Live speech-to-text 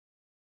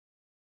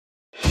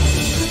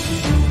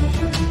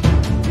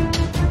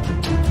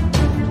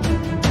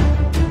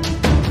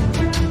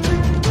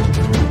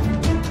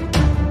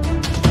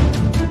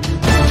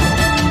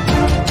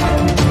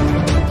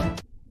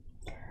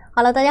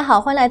Hello， 大家好，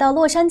欢迎来到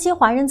洛杉矶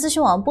华人资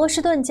讯网波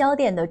士顿焦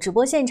点的直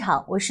播现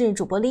场，我是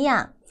主播莉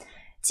亚。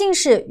近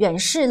视、远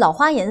视、老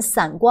花眼、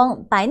散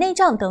光、白内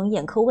障等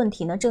眼科问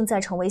题呢，正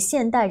在成为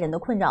现代人的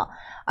困扰。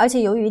而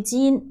且由于基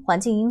因、环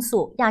境因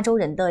素，亚洲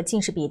人的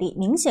近视比例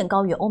明显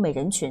高于欧美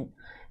人群。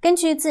根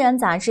据《自然》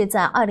杂志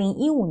在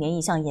2015年一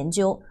项研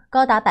究，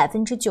高达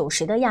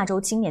90%的亚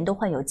洲青年都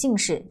患有近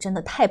视，真的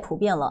太普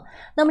遍了。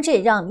那么这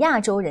也让亚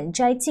洲人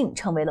摘镜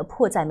成为了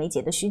迫在眉睫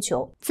的需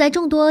求。在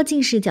众多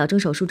近视矫正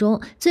手术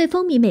中，最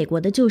风靡美国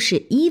的就是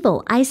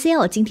EVO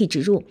ICL 晶体植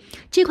入。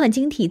这款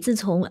晶体自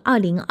从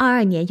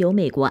2022年由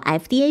美国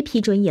FDA 批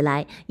准以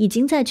来，已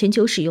经在全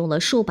球使用了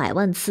数百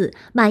万次，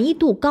满意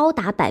度高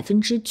达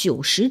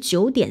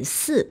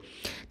99.4%。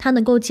它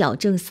能够矫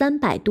正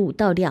300度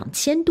到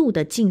2000度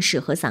的近视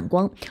和散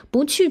光，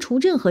不去除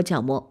任何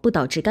角膜，不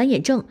导致干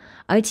眼症，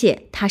而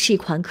且它是一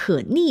款可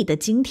逆的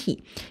晶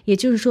体，也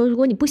就是说，如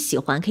果你不喜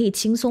欢，可以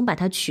轻松把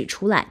它取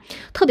出来，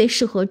特别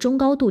适合中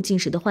高度近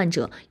视的患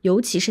者，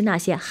尤其是那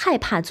些害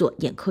怕做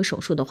眼科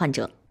手术的患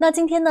者。那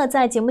今天呢，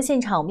在节目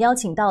现场，我们邀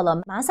请到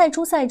了麻萨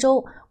诸塞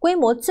州规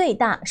模最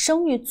大、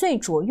声誉最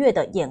卓越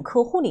的眼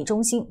科护理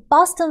中心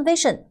Boston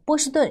Vision 波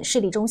士顿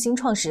视力中心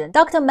创始人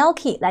Dr.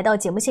 Melki 来到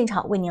节目现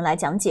场为您来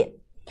讲解。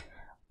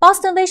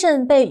Boston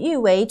Vision 被誉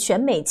为全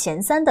美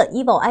前3的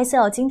EVO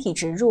ICL 晶体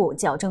植入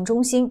矫正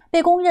中心，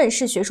被公认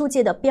是学术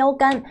界的标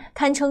杆，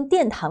堪称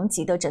殿堂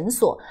级的诊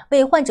所，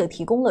为患者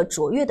提供了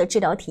卓越的治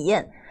疗体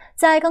验。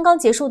在刚刚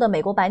结束的美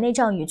国白内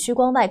障与屈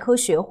光外科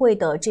学会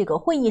的这个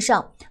会议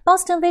上，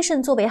 Boston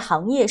Vision 作为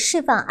行业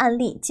示范案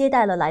例，接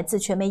待了来自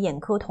全美眼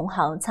科同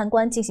行参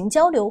观进行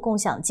交流，共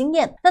享经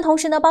验。那同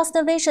时呢，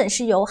 Boston Vision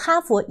是由哈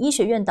佛医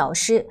学院导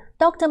师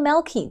Dr.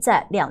 Melki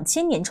在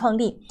2000年创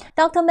立。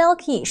Dr.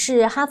 Melki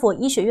是哈佛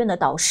医学院的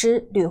导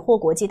师，屡获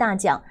国际大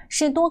奖，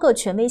是多个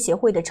权威协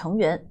会的成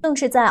员，更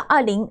是在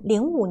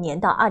2005年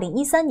到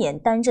2013年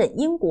担任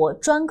英国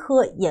专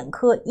科眼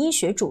科医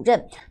学主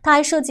任。他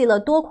还设计了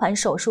多款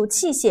手术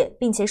器械，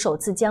并且首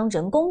次将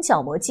人工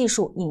角膜技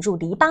术引入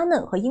黎巴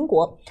嫩和英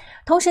国。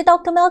同时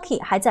Dr.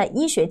 Melki 还在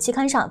医学期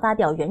刊上发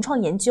表原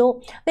创研究，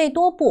为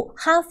多部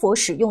哈佛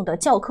使用的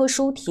教科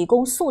书提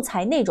供素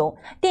材内容，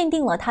奠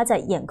定了他在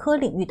眼科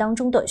领域当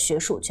中的学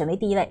术权威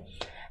地位。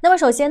那么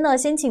首先呢，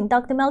先请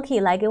Dr.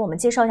 Melki 来给我们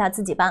介绍一下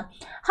自己吧。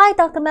Hi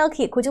Dr.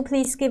 Melki, could you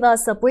please give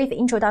us a brief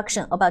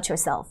introduction about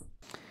yourself?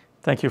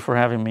 Thank you for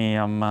having me.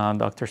 I'm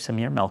Dr.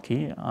 Samir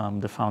Melki.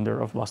 I'm the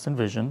founder of Boston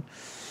Vision.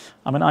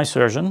 I'm an eye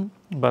surgeon,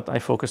 but I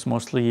focus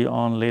mostly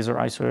on laser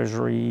eye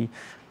surgery.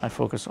 I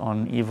focus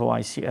on EVO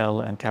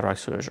ICL and cataract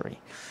surgery.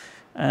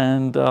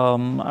 And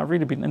I've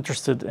really been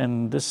interested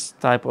in this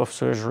type of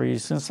surgery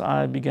since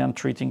I began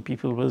treating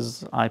people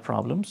with eye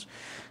problems,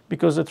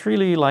 because it's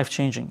really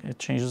life-changing. It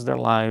changes their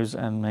lives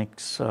and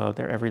makes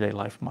their everyday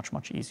life much,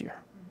 much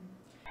easier.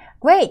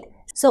 Great.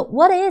 So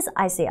what is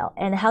ICL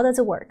and how does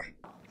it work?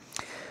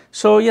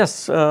 So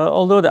yes,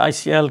 although the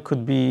ICL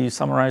could be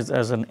summarized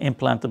as an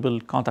implantable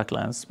contact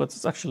lens, but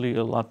it's actually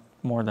a lot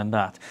more than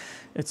that.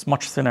 It's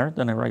much thinner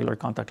than a regular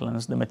contact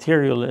lens. The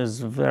material is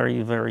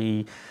very,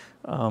 very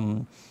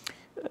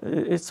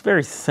it's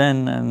very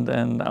thin and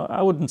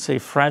I wouldn't say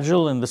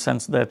fragile in the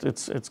sense that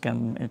it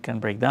can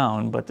break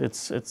down, but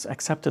it's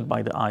accepted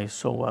by the eye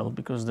so well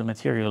because the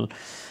material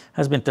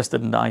has been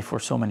tested in the eye for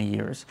so many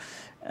years.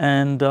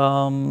 And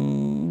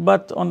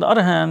but on the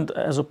other hand,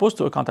 as opposed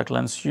to a contact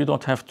lens, you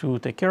don't have to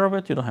take care of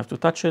it, you don't have to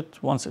touch it.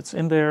 Once it's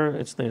in there,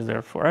 it stays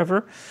there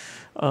forever.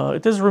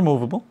 It is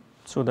removable,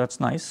 so that's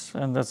nice,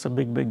 and that's a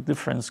big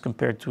difference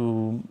compared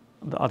to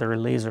the other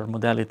laser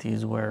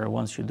modalities where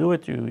once you do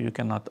it, you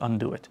cannot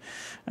undo it.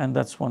 And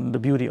that's the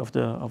beauty of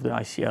the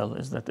ICL,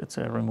 is that it's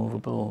a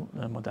removable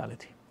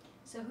modality.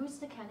 So who's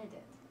the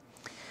candidate?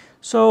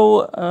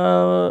 So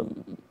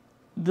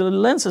the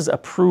lens is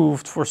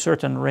approved for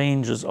certain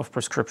ranges of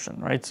prescription,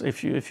 right? So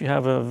if you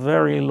have a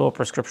very low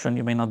prescription,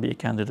 you may not be a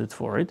candidate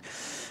for it.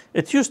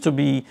 It used to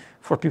be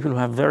for people who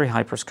have very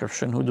high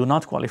prescription, who do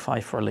not qualify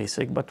for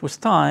LASIK, but with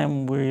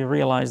time we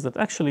realized that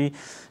actually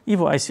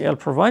EVO ICL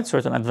provides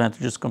certain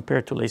advantages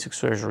compared to LASIK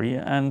surgery,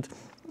 and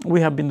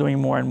we have been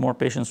doing more and more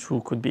patients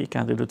who could be a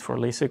candidate for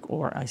LASIK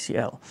or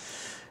ICL.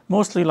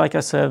 Mostly, like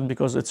I said,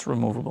 because it's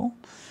removable.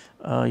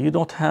 You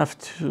don't have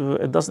to,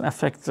 it doesn't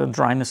affect the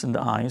dryness in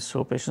the eyes,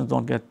 so patients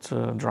don't get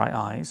dry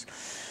eyes.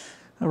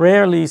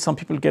 Rarely, some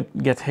people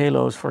get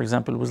halos, for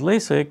example, with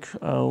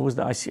LASIK. With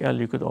the ICL,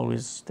 you could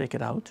always take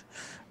it out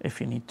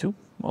if you need to,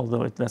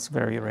 although that's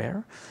very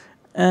rare.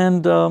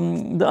 And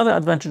the other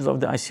advantage of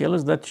the ICL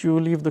is that you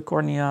leave the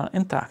cornea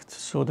intact.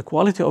 So the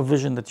quality of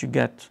vision that you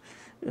get,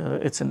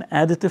 it's an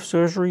additive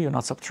surgery. You're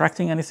not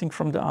subtracting anything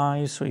from the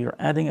eye, so you're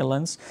adding a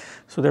lens.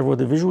 So therefore,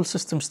 the visual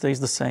system stays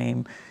the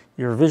same.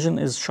 Your vision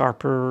is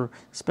sharper,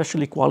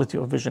 especially quality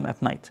of vision at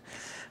night.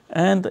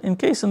 And in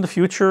case in the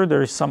future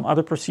there is some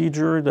other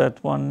procedure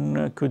that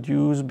one could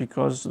use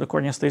because the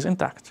cornea stays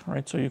intact,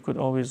 right? So you could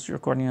always, your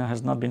cornea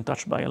has not been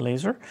touched by a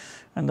laser,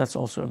 and that's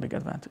also a big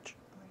advantage.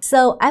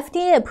 So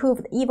FDA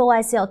approved EVO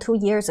ICL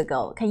 2 years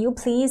ago. Can you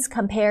please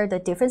compare the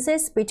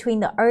differences between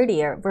the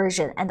earlier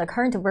version and the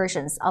current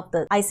versions of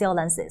the ICL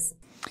lenses?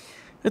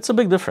 It's a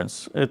big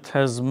difference. It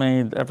has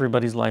made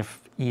everybody's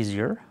life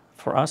easier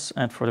for us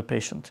and for the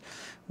patient.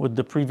 With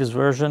the previous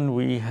version,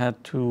 we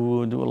had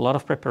to do a lot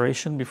of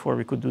preparation before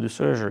we could do the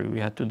surgery.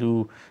 We had to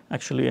do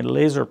actually a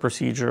laser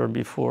procedure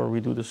before we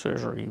do the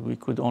surgery. We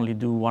could only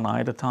do one eye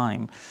at a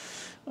time.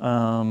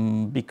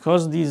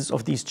 Because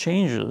of these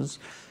changes,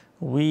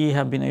 we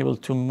have been able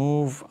to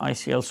move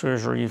ICL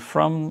surgery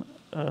from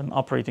an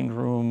operating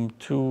room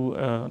to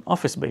an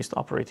office-based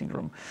operating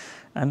room.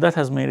 And that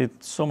has made it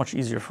so much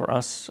easier for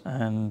us,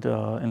 and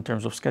in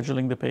terms of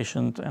scheduling the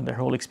patient, and their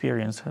whole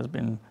experience has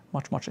been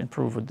much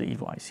improved with the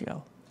EVO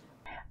ICL.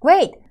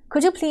 Great!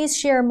 Could you please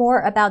share more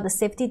about the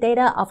safety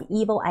data of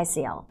EVO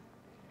ICL?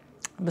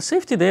 The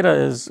safety data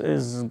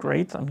is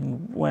great. I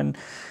mean, when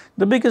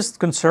the biggest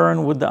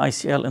concern with the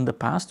ICL in the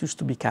past used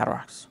to be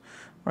cataracts,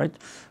 right?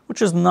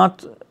 Which is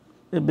not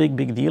a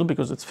big deal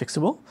because it's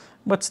fixable,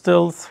 but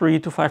still 3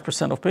 to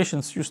 5% of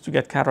patients used to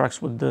get cataracts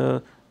with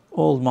the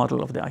old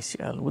model of the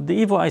ICL. With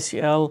the EVO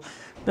ICL,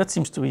 that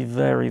seems to be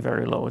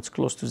very low. It's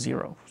close to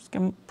zero.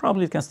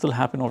 Probably it can still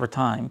happen over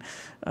time,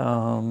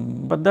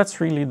 but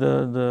that's really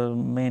the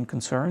main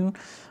concern.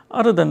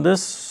 Other than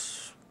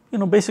this,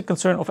 basic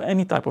concern of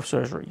any type of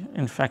surgery,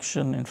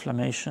 infection,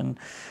 inflammation,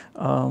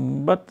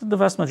 but the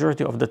vast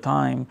majority of the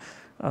time,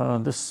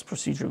 this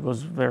procedure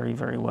goes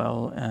very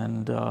well,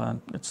 and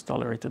it's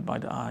tolerated by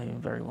the eye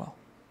very well.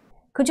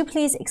 Could you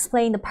please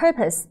explain the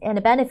purpose and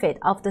the benefit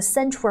of the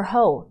central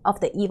hole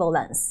of the EVO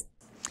lens?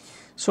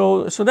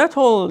 So that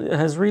hole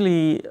has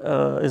really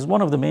is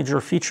one of the major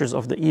features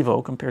of the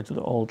EVO compared to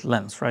the old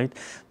lens, right?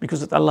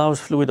 Because it allows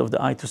fluid of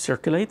the eye to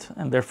circulate,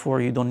 and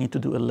therefore you don't need to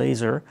do a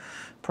laser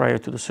prior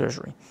to the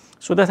surgery.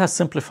 So that has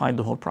simplified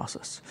the whole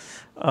process.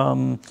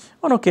 On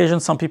occasion,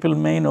 some people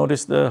may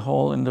notice the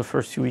hole in the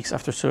first few weeks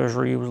after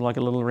surgery. It was like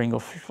a little ring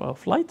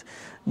of light,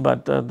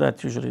 but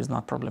that usually is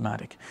not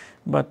problematic.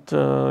 But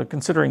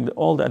considering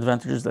all the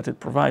advantages that it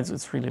provides,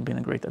 it's really been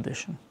a great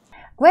addition.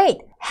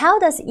 Great! How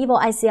does EVO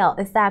ICL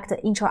affect the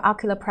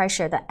intraocular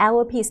pressure, the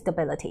LOP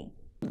stability?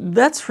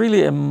 That's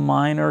really a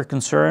minor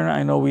concern.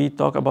 I know we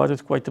talk about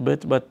it quite a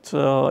bit, but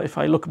if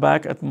I look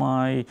back at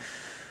my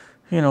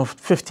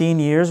 15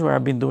 years where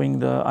I've been doing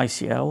the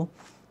ICL,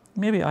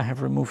 maybe I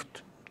have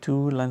removed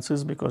 2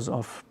 lenses because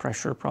of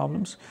pressure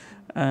problems.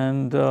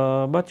 And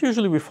but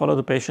usually we follow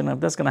the patient. If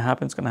that's going to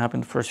happen, it's going to happen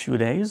the first few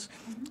days.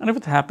 And if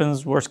it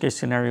happens, worst case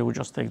scenario, we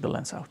just take the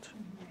lens out.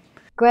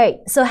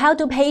 Great. So how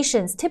do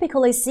patients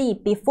typically see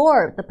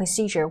before the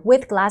procedure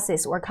with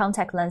glasses or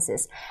contact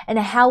lenses? And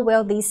how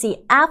will they see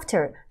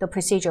after the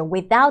procedure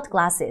without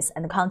glasses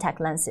and contact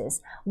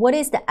lenses? What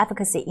is the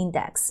efficacy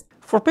index?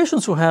 For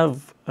patients who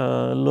have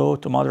low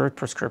to moderate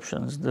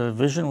prescriptions, the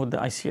vision with the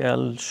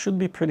ICL should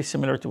be pretty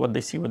similar to what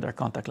they see with their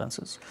contact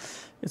lenses.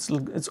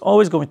 It's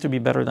always going to be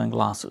better than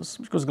glasses,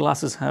 because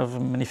glasses have a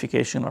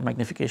magnification or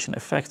magnification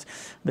effect.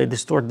 They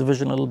distort the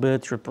vision a little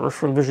bit. Your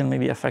peripheral vision may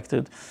be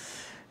affected.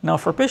 Now,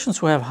 for patients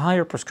who have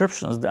higher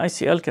prescriptions, the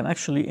ICL can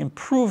actually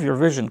improve your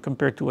vision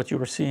compared to what you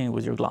were seeing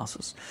with your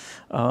glasses.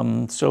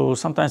 So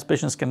sometimes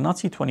patients cannot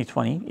see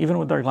 20/20, even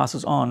with their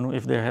glasses on,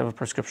 if they have a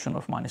prescription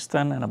of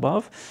 -10 and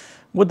above.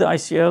 With the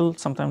ICL,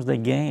 sometimes they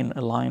gain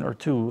a line or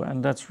two,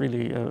 and that's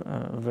really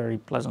a very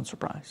pleasant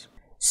surprise.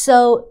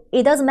 So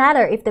it doesn't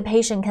matter if the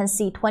patient can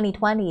see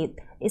 20/20.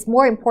 It's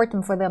more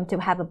important for them to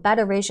have a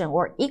better vision,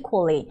 or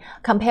equally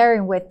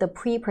comparing with the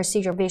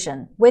pre-procedure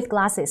vision with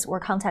glasses or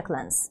contact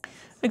lens.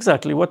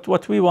 Exactly.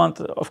 What we want,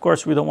 of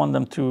course, we don't want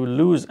them to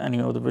lose any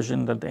of the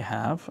vision that they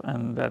have,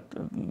 and that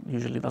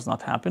usually does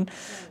not happen.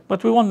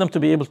 But we want them to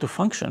be able to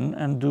function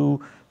and do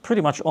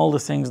pretty much all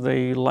the things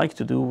they like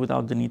to do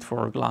without the need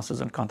for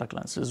glasses and contact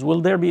lenses.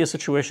 Will there be a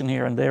situation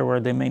here and there where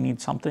they may need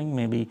something,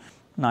 maybe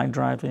night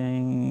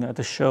driving, at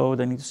a show,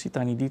 they need to see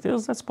tiny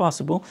details? That's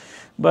possible.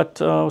 But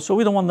so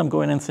we don't want them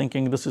going in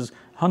thinking this is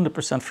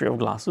 100% free of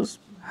glasses.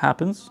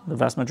 Happens the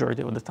vast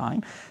majority of the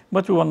time,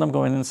 but we want them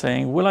going in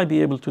saying, will I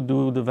be able to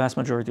do the vast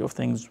majority of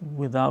things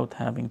without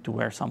having to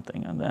wear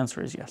something? And the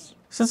answer is yes.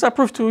 Since I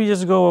approved 2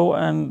 years ago,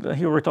 and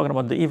here we're talking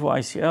about the EVO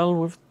ICL,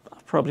 we've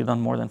probably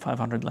done more than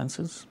 500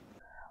 lenses.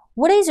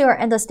 What is your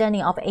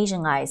understanding of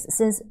Asian eyes?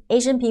 Since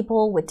Asian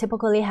people would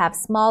typically have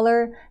smaller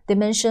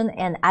dimension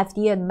and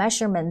FDA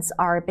measurements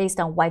are based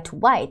on white to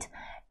white,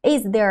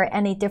 is there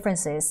any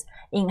differences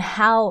in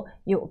how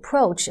you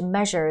approach and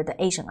measure the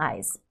Asian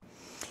eyes?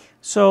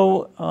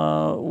 So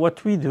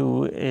what we do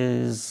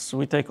is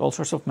we take all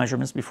sorts of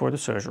measurements before the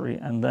surgery,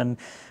 and then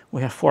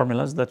we have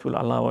formulas that will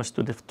allow us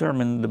to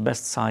determine the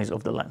best size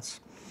of the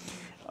lens.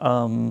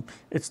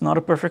 It's not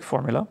a perfect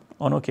formula.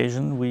 On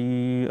occasion,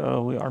 we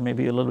are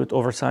maybe a little bit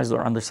oversized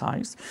or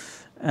undersized.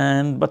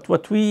 But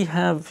what we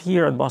have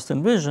here at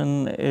Boston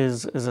Vision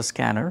is a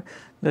scanner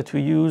that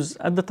we use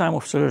at the time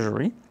of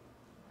surgery.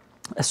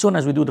 As soon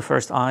as we do the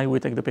first eye, we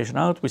take the patient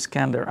out, we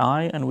scan their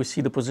eye, and we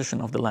see the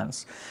position of the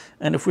lens.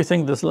 And if we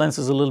think this lens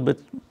is a little bit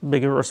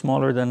bigger or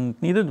smaller than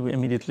needed, we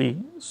immediately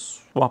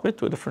swap it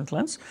to a different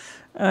lens.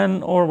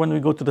 or when we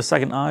go to the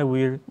second eye,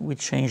 we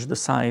change the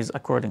size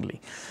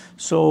accordingly.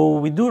 So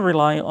we do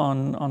rely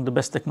on the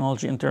best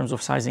technology in terms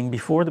of sizing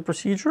before the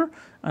procedure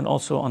and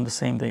also on the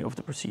same day of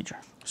the procedure.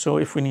 So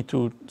if we need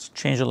to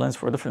change a lens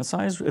for a different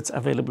size, it's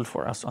available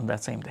for us on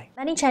that same day.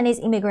 Many Chinese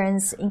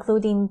immigrants,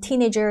 including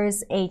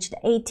teenagers aged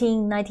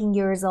 18, 19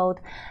 years old,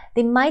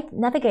 they might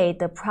navigate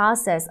the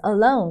process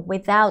alone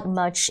without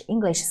much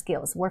English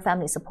skills or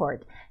family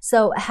support.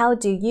 So how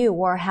do you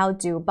or how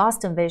do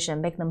Boston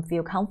Vision make them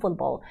feel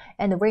comfortable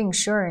and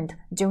reassured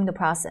during the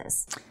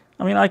process?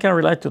 I mean, I can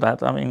relate to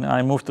that. I mean,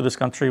 I moved to this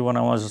country when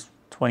I was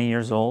 20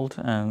 years old,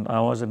 and I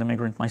was an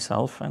immigrant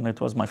myself, and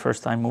it was my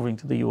first time moving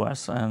to the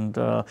US, and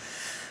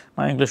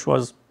my English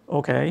was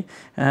okay.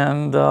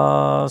 And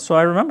so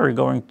I remember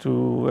going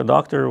to a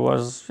doctor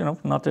was,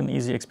 not an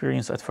easy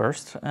experience at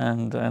first,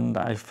 and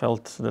I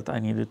felt that I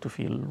needed to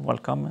feel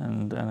welcome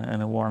and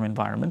in a warm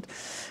environment.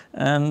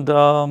 And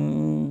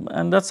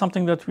that's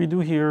something that we do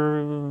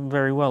here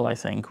very well, I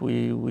think.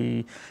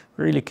 We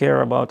really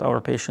care about our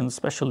patients,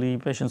 especially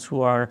patients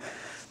who are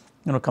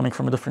coming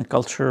from a different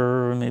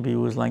culture, maybe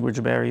with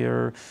language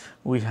barrier.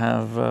 We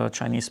have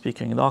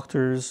Chinese-speaking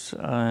doctors,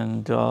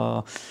 and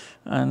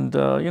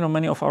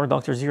many of our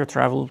doctors here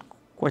travel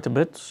quite a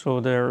bit, so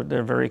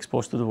they're very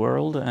exposed to the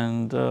world,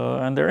 and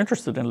they're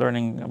interested in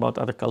learning about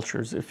other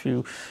cultures. If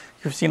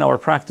you've seen our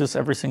practice,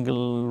 every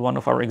single one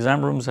of our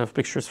exam rooms have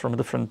pictures from a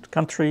different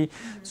country,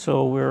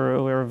 so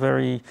we're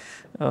very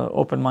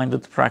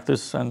open-minded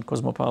practice and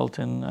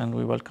cosmopolitan, and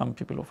we welcome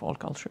people of all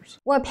cultures.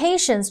 Well,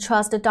 patients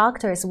trust the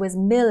doctors with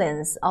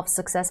millions of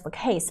successful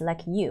cases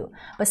like you,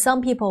 but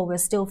some people will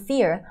still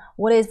fear,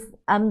 what if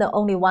I'm the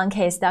only one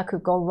case that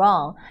could go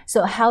wrong?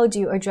 So how do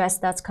you address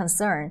that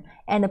concern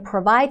and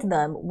provide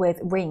them with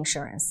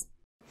reinsurance?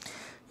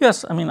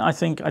 Yes, I mean, I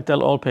think I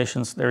tell all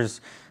patients there's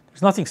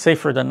nothing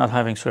safer than not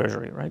having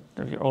surgery, right?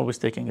 You're always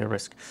taking a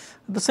risk.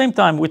 At the same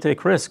time, we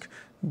take risk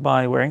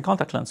by wearing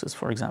contact lenses,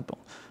 for example.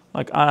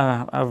 Like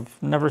I've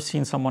never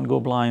seen someone go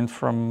blind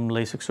from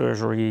LASIK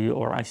surgery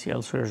or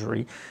ICL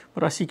surgery,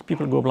 but I see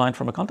people go blind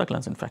from a contact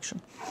lens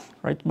infection,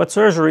 right? But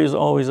surgery is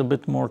always a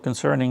bit more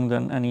concerning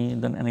than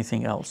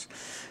anything else.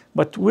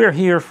 But we're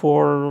here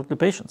for the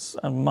patients,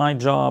 and my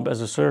job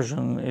as a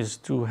surgeon is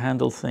to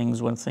handle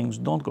things when things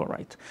don't go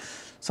right.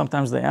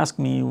 Sometimes they ask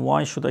me,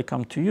 why should I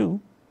come to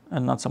you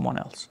and not someone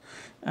else?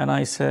 And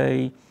I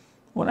say,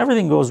 when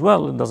everything goes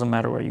well, it doesn't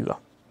matter where you go.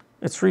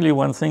 It's really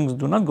when things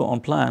do not go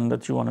on plan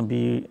that you want to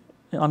be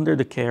under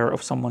the care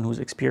of someone who's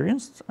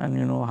experienced and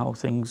you know how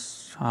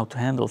to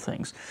handle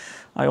things.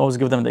 I always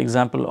give them the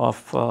example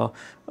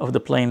of the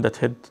plane that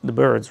hit the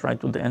birds,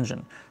 right, with the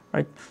engine,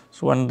 right?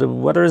 So when the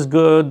weather is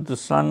good, the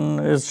sun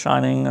is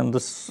shining and the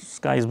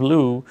sky is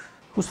blue,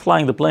 who's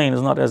flying the plane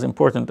is not as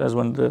important as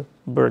when the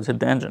birds hit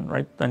the engine,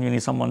 right? Then you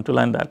need someone to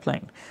land that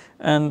plane.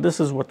 And this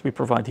is what we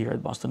provide here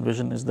at Boston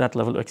Vision, is that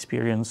level of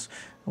experience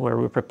where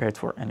we're prepared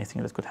for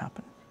anything that could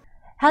happen.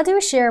 How do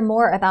you share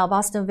more about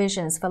Boston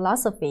Vision's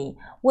philosophy?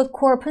 What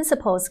core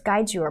principles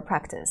guide your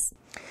practice?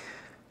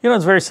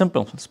 It's very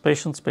simple. It's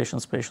patients,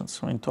 patients,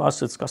 patients. I mean, to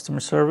us, it's customer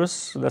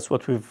service. That's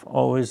what we've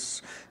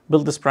always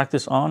built this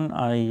practice on.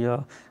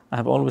 I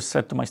have always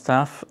said to my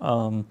staff,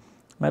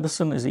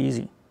 medicine is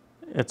easy.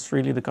 It's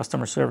really the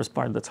customer service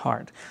part that's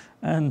hard.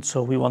 And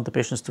so we want the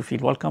patients to feel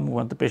welcome. We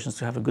want the patients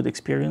to have a good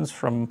experience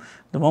from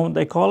the moment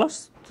they call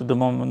us to the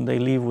moment they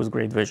leave with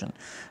great vision.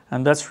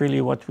 And that's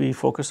really what we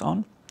focus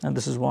on. And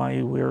this is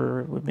why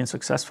we've been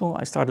successful.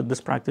 I started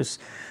this practice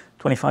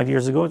 25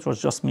 years ago. It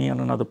was just me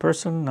and another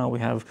person. Now we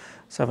have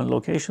 7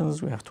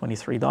 locations. We have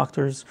 23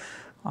 doctors.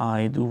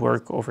 I do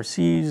work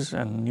overseas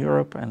and in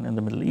Europe and in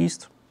the Middle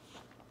East.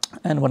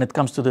 And when it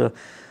comes to the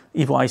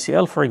EVO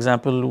ICL, for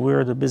example,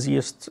 we're the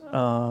busiest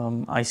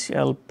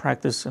ICL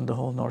practice in the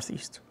whole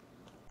Northeast.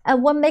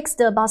 And what makes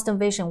the Boston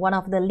Vision one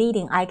of the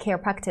leading eye care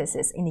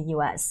practices in the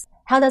US?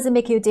 How does it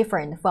make you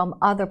different from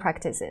other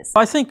practices?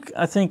 I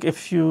think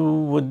if you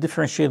would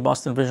differentiate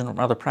Boston Vision from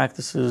other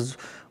practices,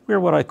 we're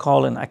what I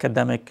call an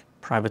academic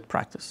private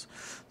practice.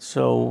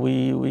 So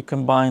we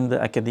combine the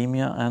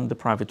academia and the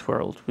private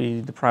world.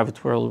 The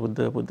private world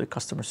with the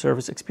customer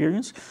service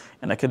experience,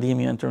 and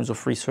academia in terms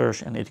of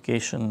research and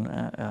education,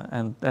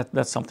 and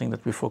that's something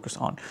that we focus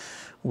on.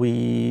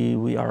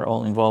 We are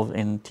all involved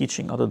in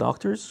teaching other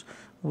doctors.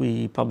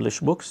 We publish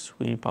books,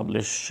 we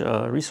publish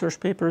research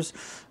papers,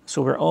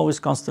 so we're always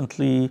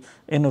constantly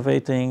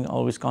innovating,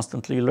 always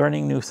constantly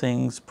learning new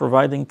things,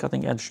 providing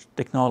cutting-edge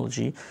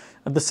technology.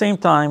 At the same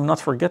time, not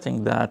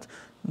forgetting that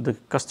the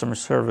customer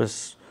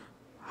service,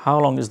 how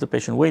long is the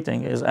patient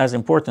waiting, is as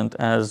important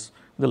as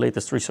the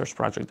latest research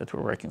project that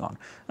we're working on.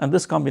 And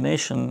this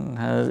combination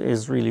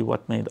is really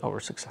what made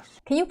our success.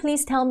 Can you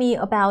please tell me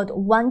about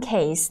one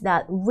case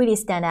that really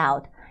stands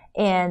out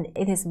and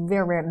it is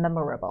very, very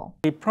memorable?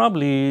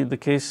 Probably the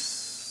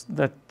case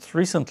that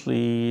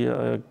recently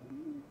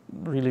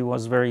really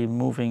was very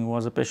moving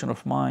was a patient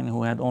of mine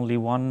who had only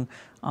one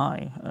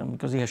eye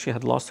because she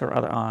had lost her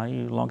other eye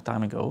a long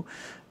time ago,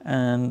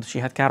 and she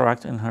had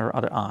cataract in her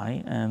other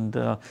eye, and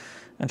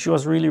and she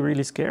was really,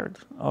 really scared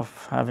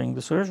of having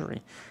the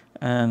surgery.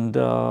 And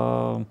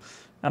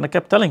I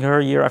kept telling her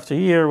year after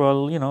year,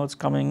 well, you know, it's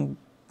coming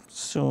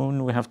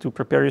soon, we have to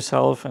prepare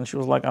yourself. And she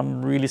was like,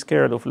 I'm really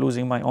scared of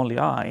losing my only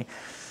eye.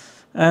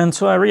 And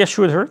so I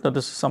reassured her that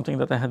this is something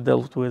that I had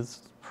dealt with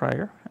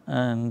prior.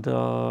 And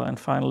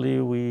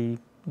finally we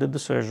did the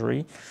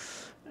surgery.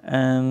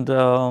 And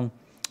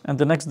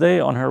the next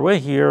day on her way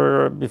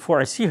here, before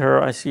I see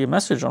her, I see a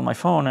message on my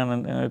phone,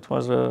 and it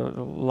was a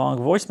long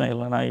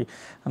voicemail,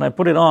 and I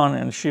put it on,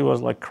 and she was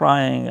like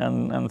crying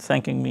and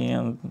thanking me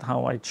and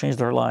how I changed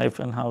her life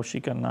and how she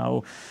can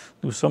now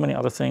do so many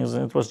other things.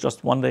 And it was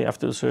just one day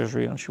after the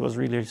surgery, and she was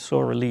really so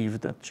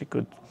relieved that she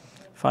could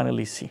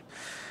finally see.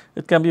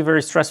 It can be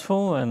very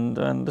stressful, and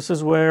this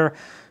is where,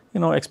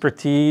 you know,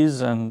 expertise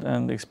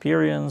and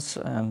experience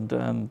and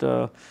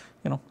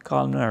you know,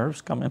 calm nerves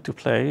come into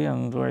play,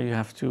 and where you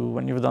have to,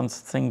 when you've done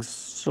things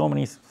so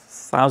many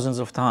thousands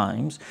of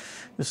times,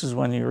 this is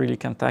when you really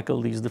can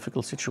tackle these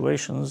difficult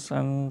situations,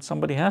 and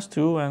somebody has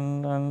to,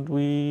 and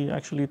we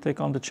actually take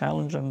on the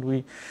challenge, and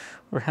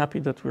we're happy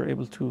that we're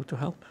able to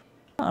help.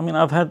 I mean,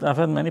 I've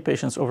had many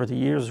patients over the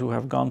years who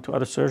have gone to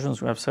other surgeons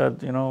who have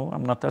said, you know,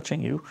 I'm not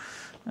touching you,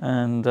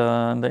 and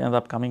they end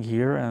up coming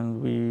here,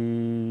 and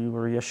we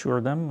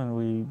reassure them, and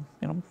we,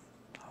 you know,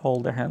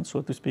 hold their hand,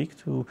 so to speak,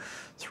 through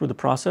the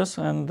process,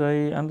 and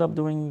they end up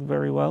doing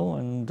very well.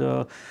 And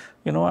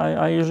you know,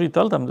 I usually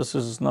tell them this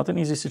is not an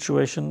easy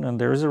situation, and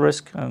there is a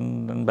risk,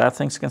 and bad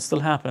things can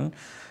still happen.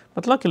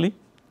 But luckily,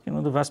 you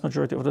know, the vast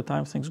majority of the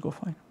time things go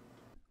fine.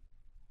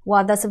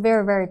 Wow, that's a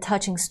very, very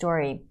touching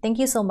story. Thank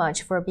you so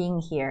much for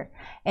being here,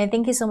 and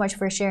thank you so much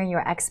for sharing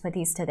your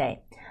expertise today.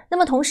 那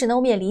么同时呢，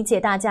我们也理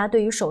解大家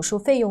对于手术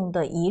费用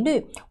的疑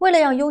虑，为了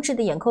让优质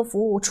的眼科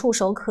服务触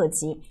手可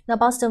及，那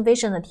Boston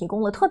Vision 呢提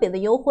供了特别的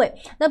优惠。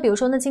那比如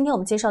说呢，今天我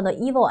们介绍的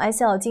EVO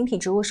ICL 晶体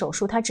植入手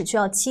术，它只需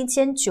要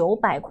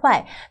7900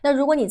块。那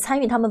如果你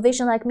参与他们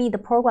Vision Like Me 的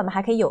program，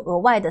 还可以有额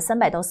外的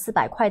300到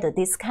400块的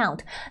discount。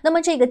那么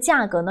这个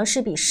价格呢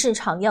是比市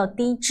场要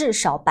低至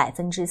少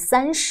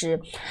30%。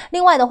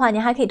另外的话，你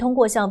还可以通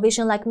过像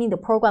Vision Like Me 的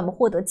program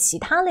获得其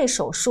他类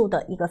手术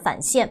的一个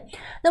返现。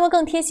那么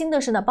更贴心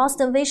的是呢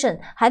 ，Boston Vision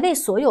还为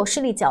所有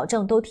视力矫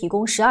正都提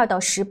供12到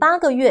18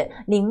个月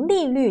零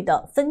利率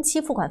的分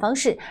期付款方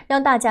式，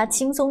让大家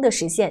轻松的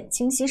实现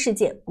清晰视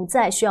界，不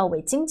再需要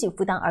为经济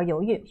负担而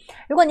犹豫。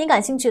如果您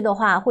感兴趣的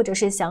话，或者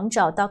是想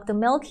找 Dr.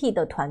 Melki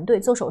的团队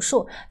做手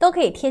术，都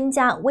可以添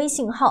加微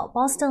信号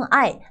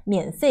Bostoneyes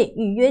免费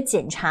预约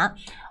检查。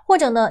或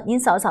者呢，您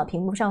扫扫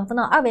屏幕上方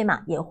的2维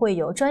码，也会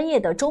有专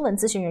业的中文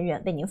咨询人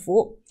员为您服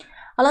务。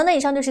好了，那以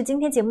上就是今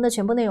天节目的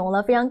全部内容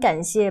了。非常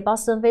感谢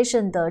Boston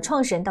Vision 的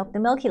创始人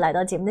Dr. Melki 来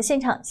到节目的现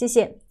场，谢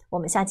谢。我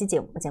们下期节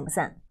目不见不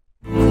散。